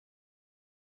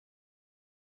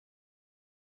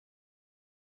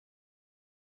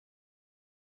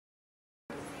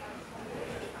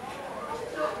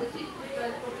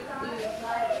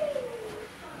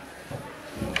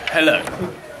Hello.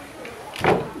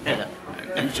 Hello.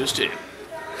 And who's just here?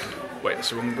 Wait, that's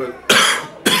the wrong boat.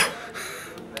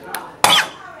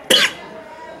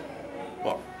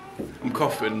 What? I'm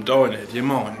coughing, I'm dying here, do you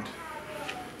mind?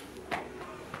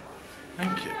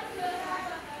 Thank you.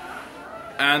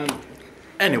 And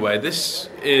anyway, this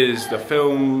is the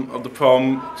film of the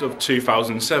prom of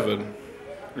 2007,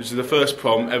 which is the first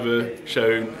prom ever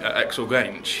shown at Exhall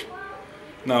Grange.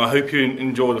 Now, I hope you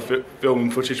enjoy the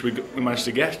film footage we managed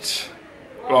to get.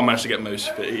 Well, I managed to get most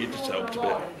of it, it just helped a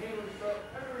bit.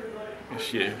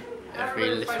 It's you. Every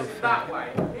little thing.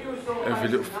 Every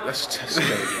little... That's Tesco.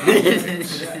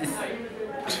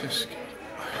 Tesco.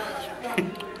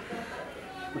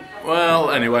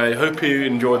 Well, anyway, hope you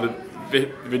enjoy the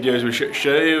videos we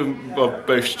show you of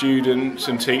both students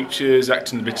and teachers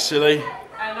acting a bit silly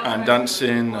and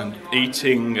dancing and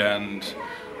eating and...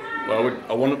 Well,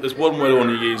 there's one word I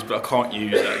want to use, but I can't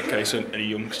use that in case any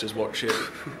youngsters watch it.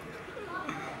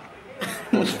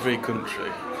 What's a free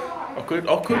country? I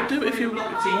could do it if you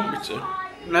want me to.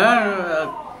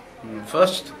 No,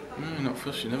 first. No, not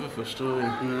first. You're never first, are you?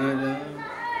 No.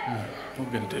 What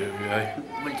are we going to do with you, eh?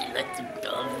 Would you like to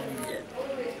go?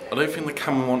 I don't think the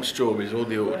camera wants strawberries or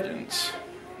the audience.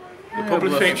 They're Yeah, probably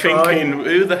worth a thinking,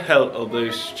 who the hell are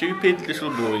those stupid little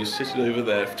boys sitting over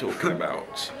there talking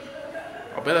about?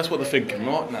 I bet that's what they're thinking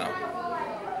right now.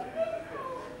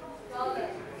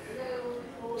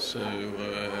 So,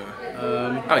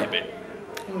 how you been?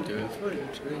 I'm doing fine,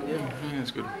 actually, yeah. Yeah,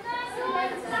 that's good.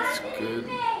 That's good.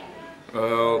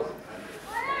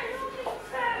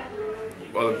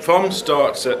 Well, the prom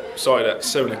started at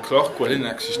 7 o'clock. Well, it didn't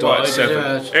actually start at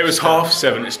 7. It was half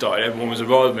 7 it started. Everyone was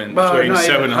arriving between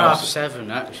 7 and half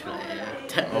 7, actually, yeah.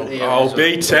 Technically, I'll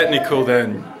be technical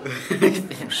then.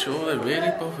 I'm sure they're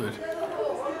really bothered.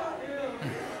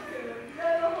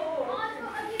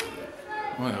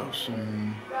 What else? I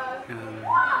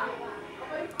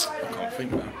can't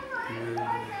think now.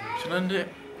 Should I end it?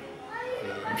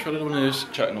 I'm sure I don't want to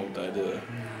just chatting all day, do I?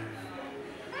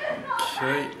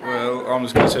 Okay, well, I'm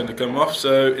just going to turn the camera off,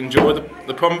 so enjoy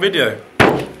the prom video.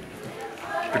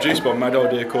 Produced by Mad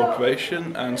Idea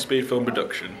Corporation and Speed Film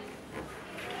Production.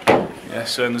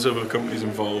 Yes, and there's other companies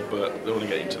involved, but I don't want to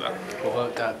get into that. What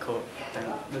about that court?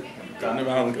 Going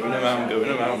around, going around, going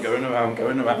around, going around,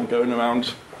 going around, going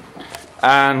around.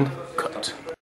 And